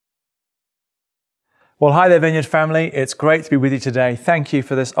Well, hi there, Vineyard family. It's great to be with you today. Thank you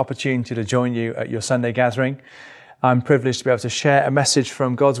for this opportunity to join you at your Sunday gathering. I'm privileged to be able to share a message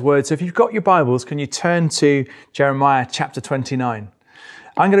from God's Word. So if you've got your Bibles, can you turn to Jeremiah chapter 29?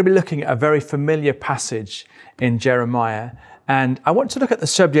 I'm going to be looking at a very familiar passage in Jeremiah, and I want to look at the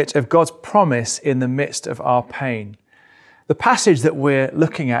subject of God's promise in the midst of our pain. The passage that we're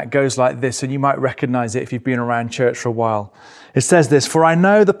looking at goes like this, and you might recognize it if you've been around church for a while. It says this, "For I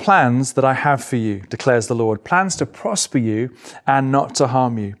know the plans that I have for you, declares the Lord, plans to prosper you and not to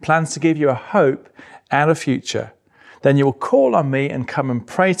harm you, plans to give you a hope and a future. Then you will call on me and come and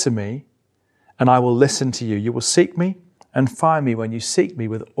pray to me, and I will listen to you. You will seek me and find me when you seek me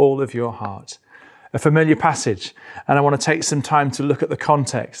with all of your heart." A familiar passage, and I want to take some time to look at the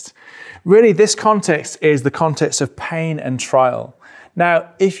context. Really, this context is the context of pain and trial. Now,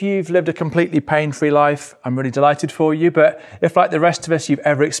 if you've lived a completely pain-free life, I'm really delighted for you, but if, like the rest of us, you've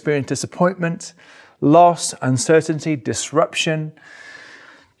ever experienced disappointment, loss, uncertainty, disruption,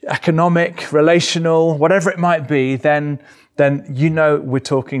 economic, relational, whatever it might be, then you know we're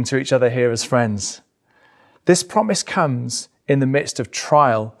talking to each other here as friends. This promise comes in the midst of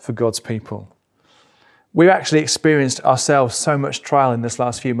trial for God's people. We've actually experienced ourselves so much trial in this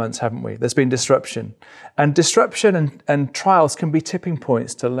last few months, haven't we? There's been disruption. And disruption and trials can be tipping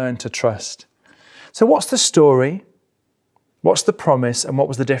points to learn to trust. So what's the story? What's the promise? And what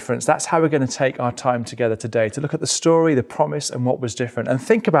was the difference? That's how we're going to take our time together today, to look at the story, the promise, and what was different. And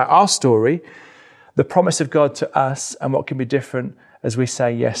think about our story, the promise of God to us, and what can be different as we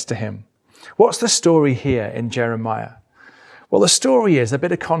say yes to Him. What's the story here in Jeremiah? Well, the story is a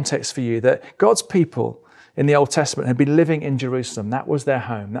bit of context for you that God's people in the Old Testament had been living in Jerusalem. That was their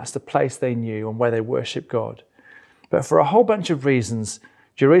home. That's the place they knew and where they worshiped God. But for a whole bunch of reasons,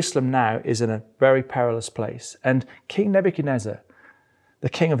 Jerusalem now is in a very perilous place. And King Nebuchadnezzar, the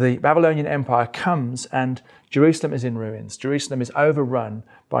king of the Babylonian Empire, comes and Jerusalem is in ruins. Jerusalem is overrun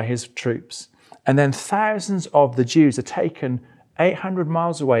by his troops. And then thousands of the Jews are taken 800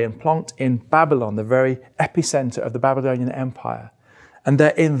 miles away and plonked in Babylon, the very epicenter of the Babylonian Empire. And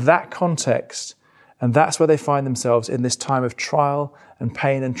they're in that context, and that's where they find themselves in this time of trial and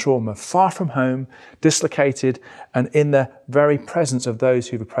pain and trauma, far from home, dislocated, and in the very presence of those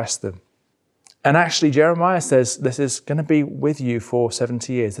who've oppressed them. And actually, Jeremiah says this is going to be with you for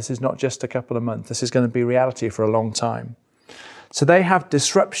 70 years. This is not just a couple of months. This is going to be reality for a long time. So they have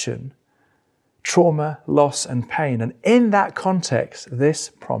disruption, trauma, loss, and pain. And in that context,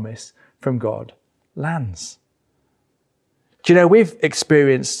 this promise from God lands. Do you know, we've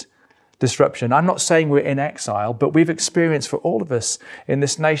experienced disruption. I'm not saying we're in exile, but we've experienced, for all of us in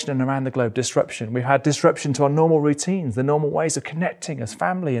this nation and around the globe, disruption. We've had disruption to our normal routines, the normal ways of connecting as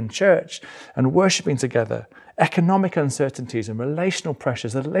family and church and worshiping together, economic uncertainties and relational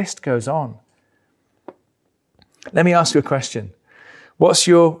pressures. The list goes on. Let me ask you a question. What's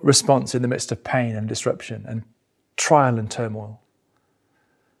your response in the midst of pain and disruption and trial and turmoil?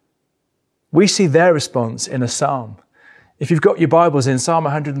 We see their response in a psalm. If you've got your Bibles in Psalm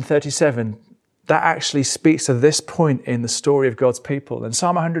 137, that actually speaks to this point in the story of God's people. And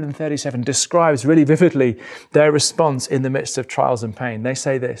Psalm 137 describes really vividly their response in the midst of trials and pain. They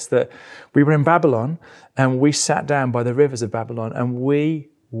say this, that we were in Babylon and we sat down by the rivers of Babylon and we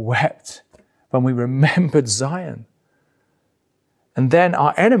wept when we remembered Zion. And then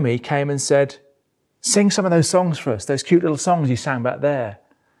our enemy came and said, "Sing some of those songs for us, those cute little songs you sang back there."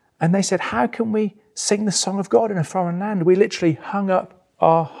 And they said, "How can we sing the song of God in a foreign land?" We literally hung up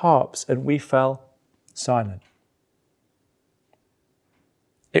our harps and we fell silent.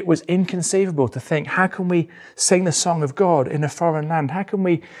 It was inconceivable to think, how can we sing the song of God in a foreign land? How can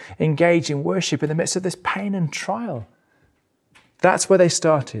we engage in worship in the midst of this pain and trial? That's where they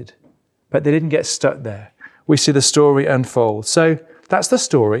started, but they didn't get stuck there. We see the story unfold. So that's the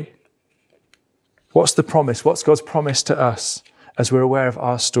story. What's the promise? What's God's promise to us as we're aware of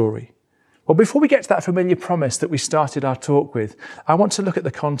our story? Well, before we get to that familiar promise that we started our talk with, I want to look at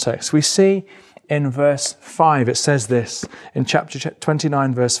the context. We see in verse 5, it says this, in chapter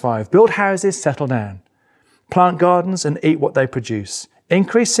 29, verse 5, "Build houses, settle down. Plant gardens and eat what they produce.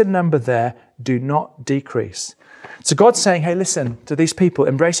 Increase in number there, do not decrease." So God's saying, hey, listen to these people,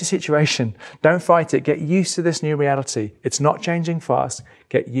 embrace the situation. Don't fight it. Get used to this new reality. It's not changing fast.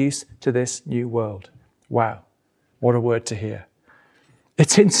 Get used to this new world. Wow, what a word to hear.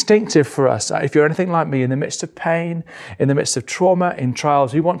 It's instinctive for us. If you're anything like me, in the midst of pain, in the midst of trauma, in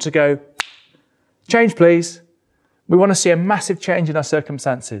trials, we want to go, change please. We want to see a massive change in our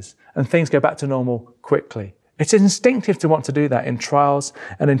circumstances and things go back to normal quickly. It's instinctive to want to do that in trials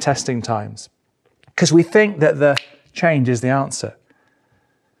and in testing times because we think that the change is the answer.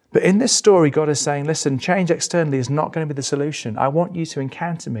 But in this story, God is saying, listen, change externally is not going to be the solution. I want you to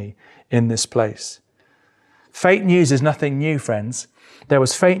encounter me in this place. Fake news is nothing new, friends. There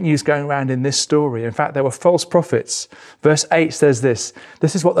was fake news going around in this story. In fact, there were false prophets. Verse 8 says this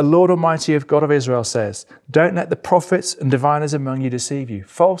is what the Lord Almighty of God of Israel says. Don't let the prophets and diviners among you deceive you.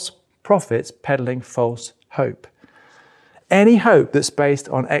 False prophets peddling false hope. Any hope that's based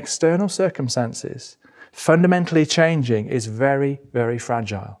on external circumstances, fundamentally changing, is very, very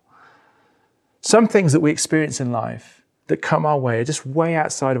fragile. Some things that we experience in life that come our way are just way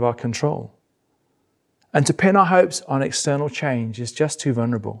outside of our control. And to pin our hopes on external change is just too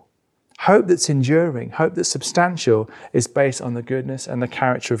vulnerable. Hope that's enduring, hope that's substantial, is based on the goodness and the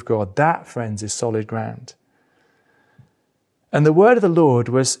character of God. That, friends, is solid ground. And the word of the Lord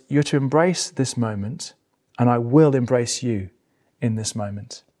was, you're to embrace this moment, and I will embrace you in this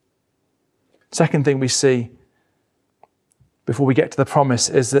moment. Second thing we see before we get to the promise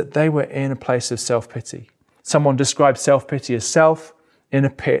is that they were in a place of self-pity. Someone described self-pity as self in a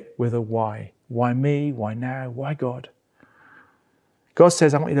pit with a why. Why me? Why now? Why God? God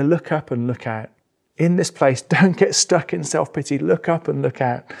says, I want you to look up and look out. In this place, don't get stuck in self-pity. Look up and look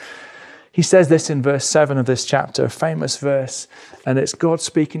out. He says this in verse 7 of this chapter, a famous verse, and it's God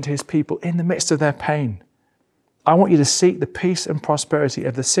speaking to his people in the midst of their pain. I want you to seek the peace and prosperity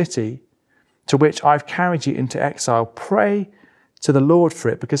of the city to which I've carried you into exile. Pray to the Lord for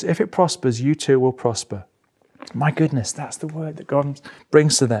it, because if it prospers, you too will prosper. My goodness, that's the word that God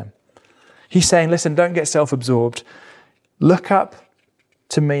brings to them. He's saying, listen, don't get self-absorbed. Look up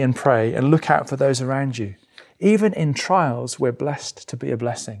to me and pray, and look out for those around you. Even in trials, we're blessed to be a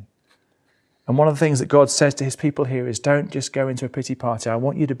blessing. And one of the things that God says to his people here is, don't just go into a pity party. I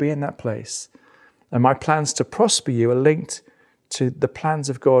want you to be in that place. And my plans to prosper you are linked to the plans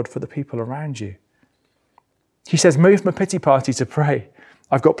of God for the people around you. He says, move from a pity party to pray.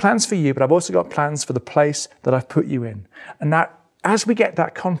 I've got plans for you, but I've also got plans for the place that I've put you in. And now, as we get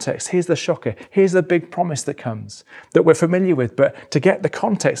that context, here's the shocker. Here's the big promise that comes, that we're familiar with, but to get the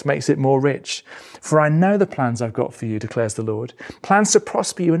context makes it more rich. For I know the plans I've got for you, declares the Lord. Plans to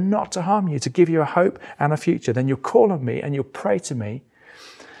prosper you and not to harm you, to give you a hope and a future. Then you'll call on me and you'll pray to me,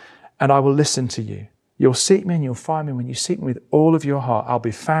 and I will listen to you. You'll seek me and you'll find me when you seek me with all of your heart. I'll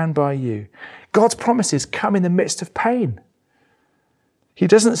be found by you. God's promises come in the midst of pain. He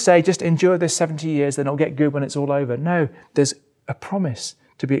doesn't say, just endure this 70 years, then it'll get good when it's all over. No, there's a promise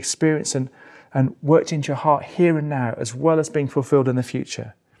to be experienced and worked into your heart here and now, as well as being fulfilled in the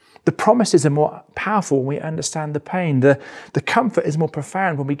future. The promises are more powerful when we understand the pain. The comfort is more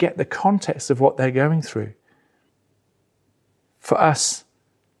profound when we get the context of what they're going through. For us,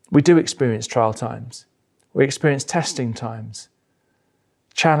 we do experience trial times. We experience testing times,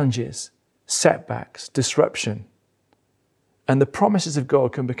 challenges, setbacks, disruption. And the promises of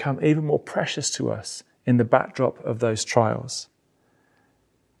God can become even more precious to us in the backdrop of those trials.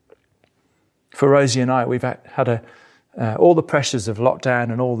 For Rosie and I, we've had all the pressures of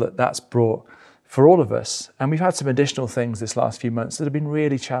lockdown and all that's brought for all of us. And we've had some additional things this last few months that have been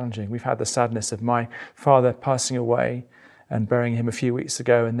really challenging. We've had the sadness of my father passing away and burying him a few weeks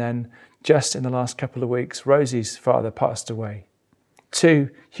ago. And then just in the last couple of weeks, Rosie's father passed away. 2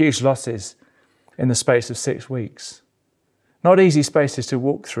 huge losses in the space of 6 weeks. Not easy spaces to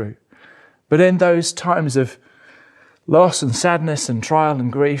walk through. But in those times of loss and sadness and trial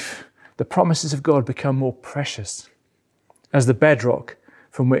and grief, the promises of God become more precious as the bedrock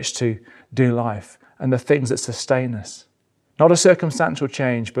from which to do life and the things that sustain us. Not a circumstantial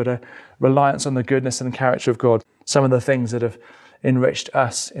change, but a reliance on the goodness and character of God. Some of the things that have enriched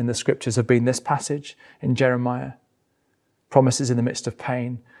us in the scriptures have been this passage in Jeremiah, promises in the midst of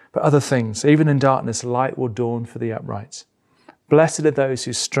pain, but other things. Even in darkness, light will dawn for the upright. Blessed are those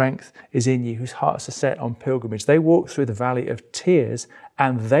whose strength is in you, whose hearts are set on pilgrimage. They walk through the valley of tears,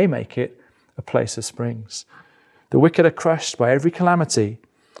 and they make it a place of springs. The wicked are crushed by every calamity,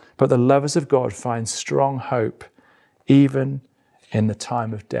 but the lovers of God find strong hope, even in the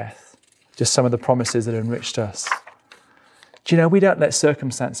time of death. Just some of the promises that enriched us. Do you know, we don't let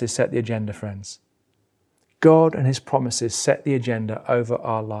circumstances set the agenda, friends. God and his promises set the agenda over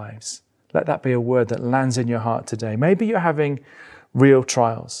our lives. Let that be a word that lands in your heart today. Maybe you're having real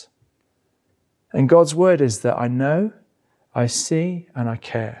trials. And God's word is that I know, I see, and I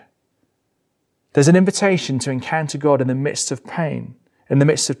care. There's an invitation to encounter God in the midst of pain, in the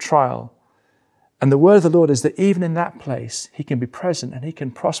midst of trial. And the word of the Lord is that even in that place, he can be present and he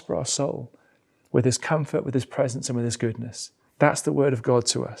can prosper our soul with his comfort, with his presence, and with his goodness. That's the word of God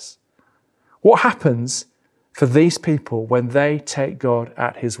to us. What happens for these people when they take God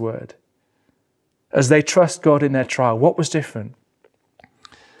at his word? As they trust God in their trial, what was different?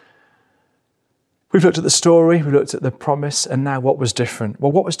 We've looked at the story, we've looked at the promise, and now what was different?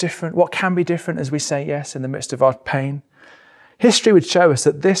 Well, what was different? What can be different as we say yes in the midst of our pain? History would show us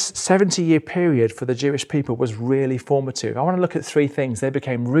that this 70-year period for the Jewish people was really formative. I want to look at three things. They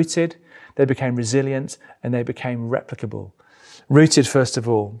became rooted, they became resilient, and they became replicable. Rooted, first of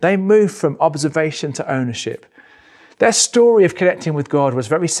all. They moved from observation to ownership. Their story of connecting with God was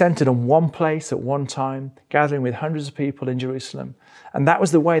very centered on one place at one time, gathering with hundreds of people in Jerusalem. And that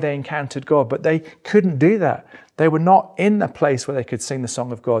was the way they encountered God. But they couldn't do that. They were not in a place where they could sing the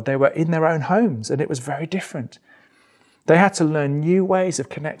song of God. They were in their own homes, and it was very different. They had to learn new ways of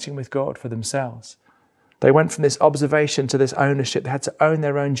connecting with God for themselves. They went from this observation to this ownership. They had to own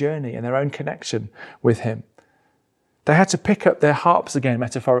their own journey and their own connection with Him. They had to pick up their harps again,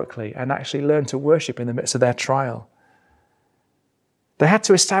 metaphorically, and actually learn to worship in the midst of their trial. They had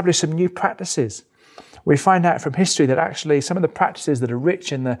to establish some new practices. We find out from history that actually some of the practices that are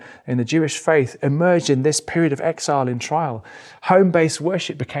rich in the Jewish faith emerged in this period of exile and trial. Home-based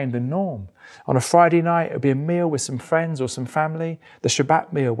worship became the norm. On a Friday night, it would be a meal with some friends or some family, the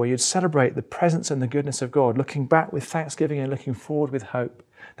Shabbat meal, where you'd celebrate the presence and the goodness of God, looking back with thanksgiving and looking forward with hope.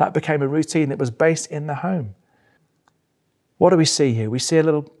 That became a routine that was based in the home. What do we see here? We see a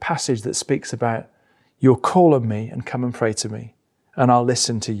little passage that speaks about, "You'll call on me and come and pray to me, and I'll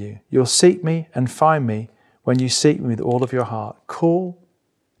listen to you. You'll seek me and find me when you seek me with all of your heart." Call,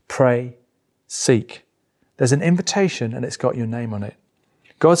 pray, seek. There's an invitation and it's got your name on it.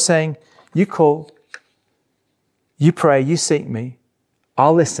 God's saying, you call, you pray, you seek me,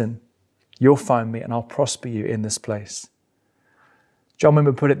 I'll listen, you'll find me, and I'll prosper you in this place. John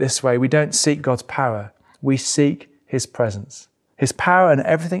Wimber put it this way: we don't seek God's power, we seek His presence. His power and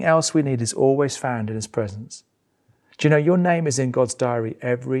everything else we need is always found in His presence. Do you know, your name is in God's diary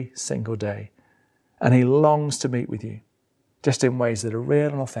every single day, and He longs to meet with you, just in ways that are real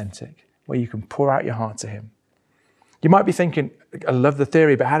and authentic, where you can pour out your heart to Him. You might be thinking, I love the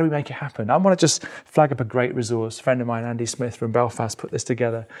theory, but how do we make it happen? I want to just flag up a great resource. A friend of mine, Andy Smith from Belfast, put this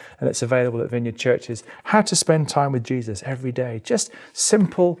together, and it's available at Vineyard Churches. How to spend time with Jesus every day. Just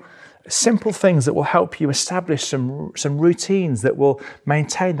simple things that will help you establish some routines that will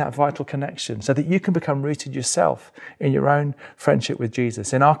maintain that vital connection so that you can become rooted yourself in your own friendship with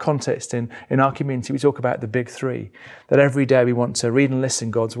Jesus. In our context, in our community, we talk about the big three, that every day we want to read and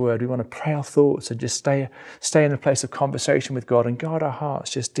listen God's word. We want to pray our thoughts and just stay in a place of conversation with God and guard our hearts,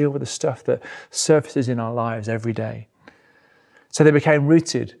 just deal with the stuff that surfaces in our lives every day. So they became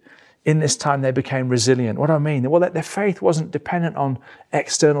rooted. In this time, they became resilient. What do I mean? Well, their faith wasn't dependent on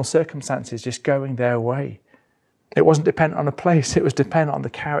external circumstances just going their way. It wasn't dependent on a place. It was dependent on the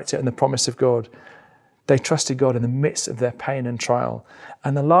character and the promise of God. They trusted God in the midst of their pain and trial.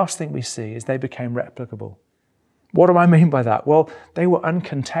 And the last thing we see is they became replicable. What do I mean by that? Well, they were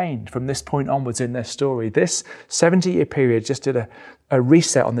uncontained from this point onwards in their story. This 70-year period just did a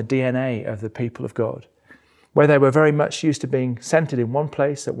reset on the DNA of the people of God, where they were very much used to being centered in one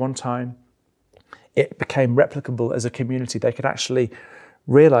place at one time. It became replicable as a community. They could actually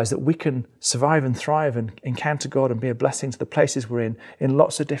realize that we can survive and thrive and encounter God and be a blessing to the places we're in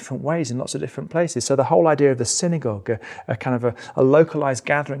lots of different ways, in lots of different places. So the whole idea of the synagogue, a kind of a localized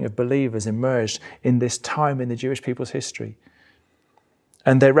gathering of believers, emerged in this time in the Jewish people's history.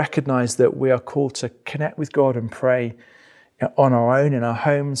 And they recognized that we are called to connect with God and pray on our own, in our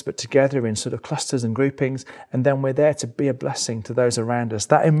homes, but together in sort of clusters and groupings, and then we're there to be a blessing to those around us.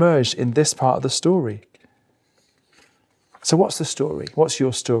 That emerged in this part of the story. So what's the story? What's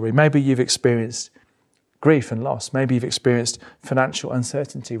your story? Maybe you've experienced grief and loss. Maybe you've experienced financial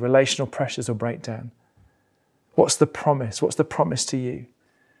uncertainty, relational pressures or breakdown. What's the promise? What's the promise to you?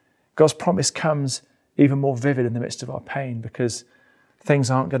 God's promise comes even more vivid in the midst of our pain, because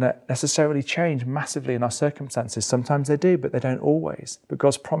things aren't going to necessarily change massively in our circumstances. Sometimes they do, but they don't always. But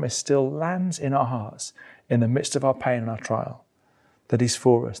God's promise still lands in our hearts in the midst of our pain and our trial, that He's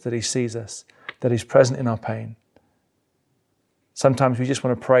for us, that He sees us, that He's present in our pain. Sometimes we just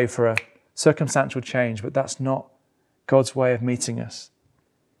want to pray for a circumstantial change, but that's not God's way of meeting us.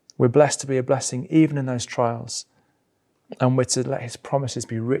 We're blessed to be a blessing even in those trials, and we're to let His promises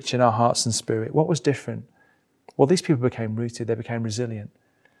be rich in our hearts and spirit. What was different? Well, these people became rooted, they became resilient,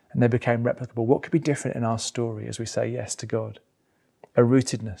 and they became replicable. What could be different in our story as we say yes to God? A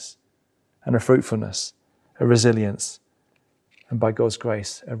rootedness and a fruitfulness, a resilience, and by God's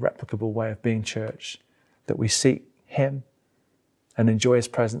grace, a replicable way of being church, that we seek Him and enjoy His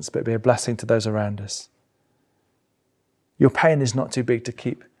presence, but be a blessing to those around us. Your pain is not too big to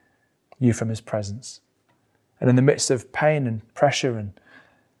keep you from His presence. And in the midst of pain and pressure and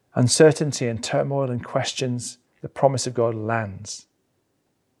uncertainty and turmoil and questions, the promise of God lands.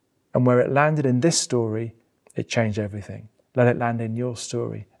 And where it landed in this story, it changed everything. Let it land in your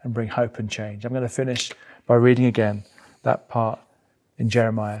story and bring hope and change. I'm going to finish by reading again that part in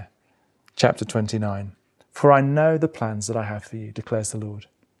Jeremiah chapter 29. For I know the plans that I have for you, declares the Lord.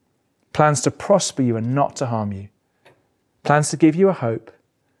 Plans to prosper you and not to harm you. Plans to give you a hope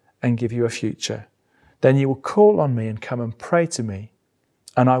and give you a future. Then you will call on me and come and pray to me,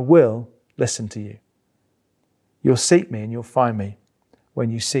 and I will listen to you. You'll seek me and you'll find me when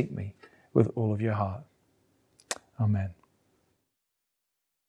you seek me with all of your heart. Amen.